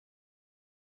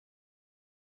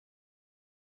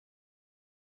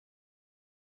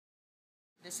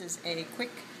This is a quick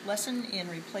lesson in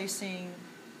replacing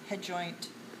head joint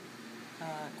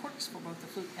corks for both the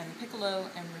flute and the piccolo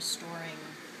and restoring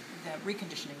them,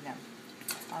 reconditioning them.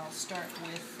 I'll start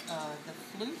with the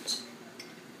flute.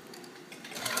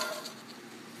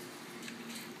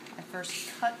 I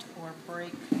first cut or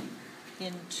break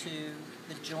into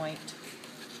the joint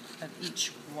of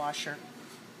each washer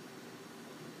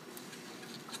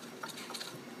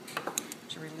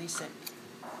to release it.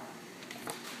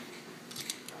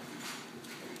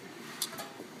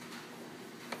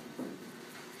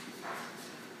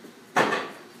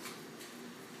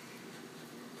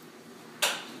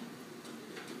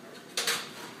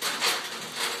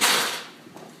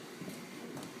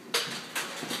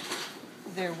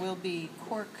 There will be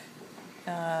cork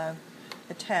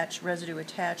residue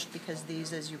attached, because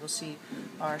these, as you will see,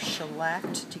 are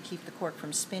shellacked to keep the cork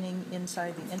from spinning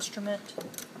inside the instrument.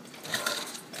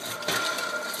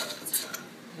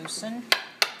 Loosen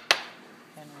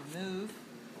and remove.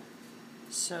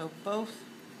 So both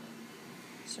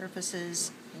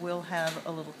surfaces will have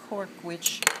a little cork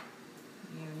which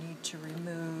you need to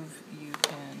remove. You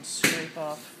can scrape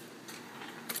off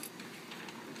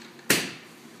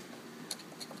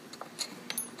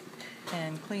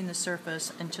and clean the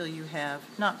surface until you have,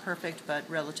 not perfect, but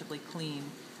relatively clean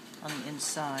on the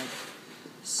inside.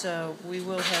 So we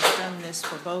will have done this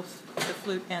for both the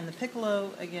flute and the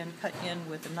piccolo. Again, cut in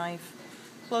with a knife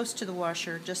close to the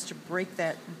washer just to break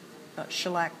that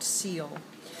shellacked seal.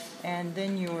 And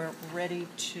then you're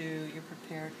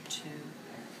prepared to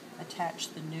attach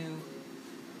the new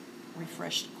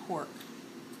refreshed cork.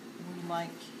 We like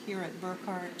here at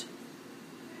Burkart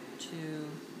to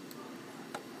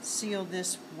seal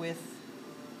this with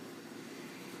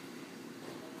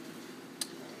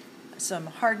some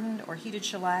hardened or heated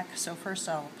shellac. So first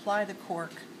I'll apply the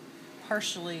cork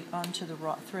partially onto the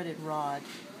threaded rod,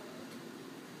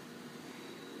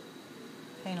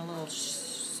 paint a little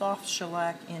soft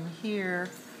shellac in here,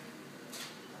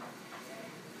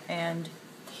 and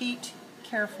heat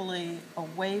carefully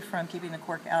away from keeping the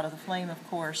cork out of the flame, of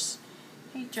course.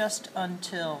 Heat just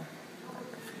until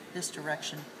this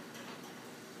direction.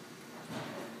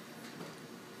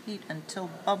 Heat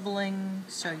until bubbling,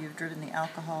 so you've driven the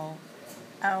alcohol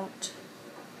out,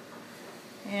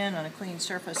 and on a clean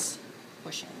surface,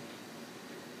 pushing.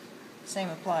 Same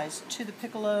applies to the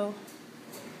piccolo.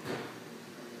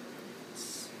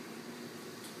 It's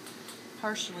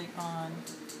partially on.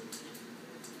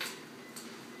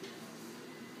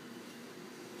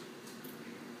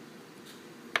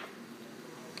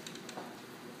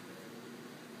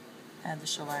 Add the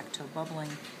shellac till bubbling.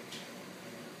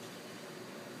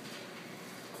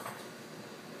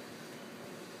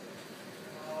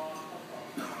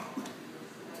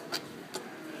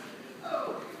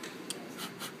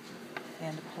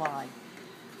 And apply.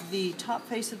 The top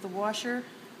face of the washer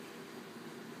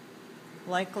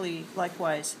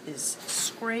likewise is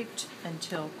scraped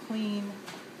until clean.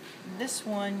 This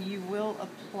one you will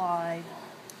apply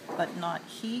but not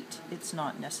heat. It's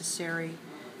not necessary.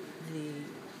 The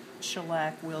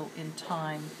shellac will in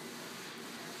time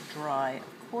dry,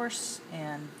 of course,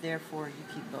 and therefore you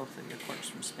keep both of your corks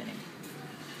from spinning.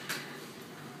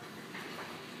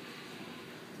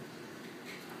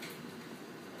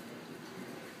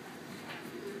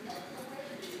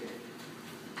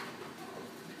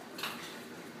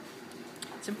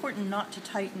 It's important not to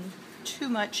tighten too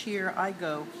much here. I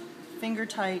go finger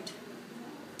tight,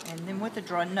 and then with the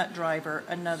nut driver,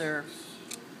 another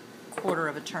quarter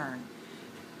of a turn.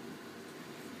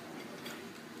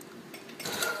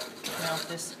 Now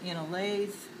this in a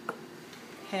lathe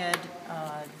head,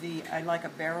 I like a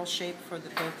barrel shape for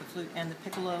both the flute and the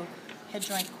piccolo head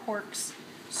joint corks,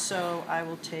 so I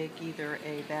will take either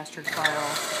a bastard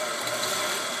file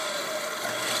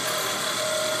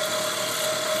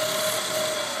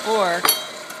or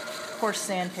coarse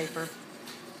sandpaper.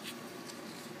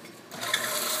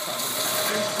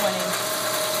 320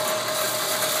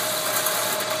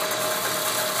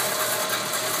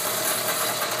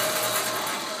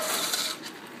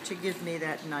 to give me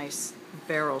that nice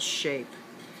barrel shape.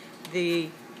 The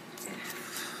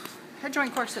head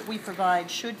joint corks that we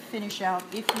provide should finish out,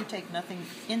 if you take nothing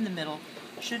in the middle,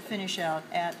 should finish out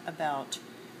at about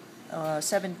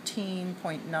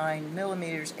 17.9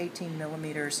 millimeters, 18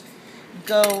 millimeters.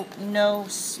 Go no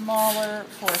smaller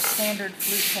for a standard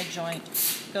flute head joint.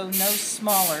 Go no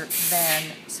smaller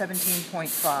than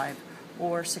 17.5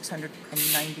 or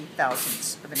 690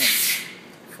 thousandths of an inch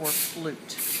for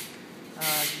flute.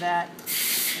 That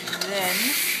then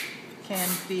can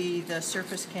be, the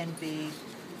surface can be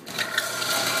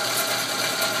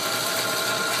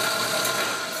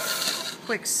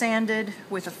quick sanded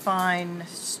with a fine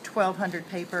 1200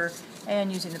 paper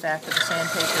and using the back of the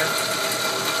sandpaper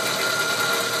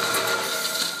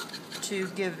to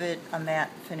give it a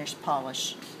matte finish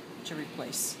polish to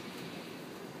replace.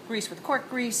 Grease with cork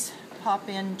grease, pop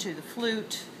into the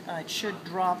flute. It should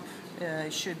drop,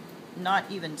 should not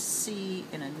even see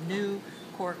in a new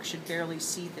cork, should barely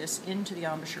see this into the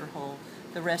embouchure hole.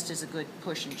 The rest is a good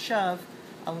push and shove,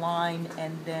 align,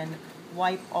 and then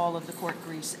wipe all of the cork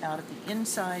grease out of the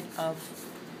inside of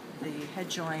the head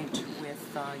joint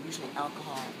with usually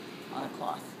alcohol on a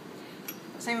cloth.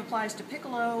 Same applies to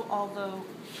Piccolo, although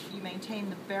you maintain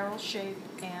the barrel shape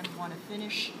and want to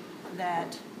finish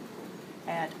that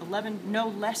at no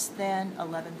less than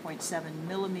 11.7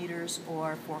 millimeters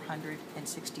or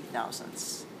 460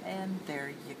 thousandths. And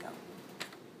there you go.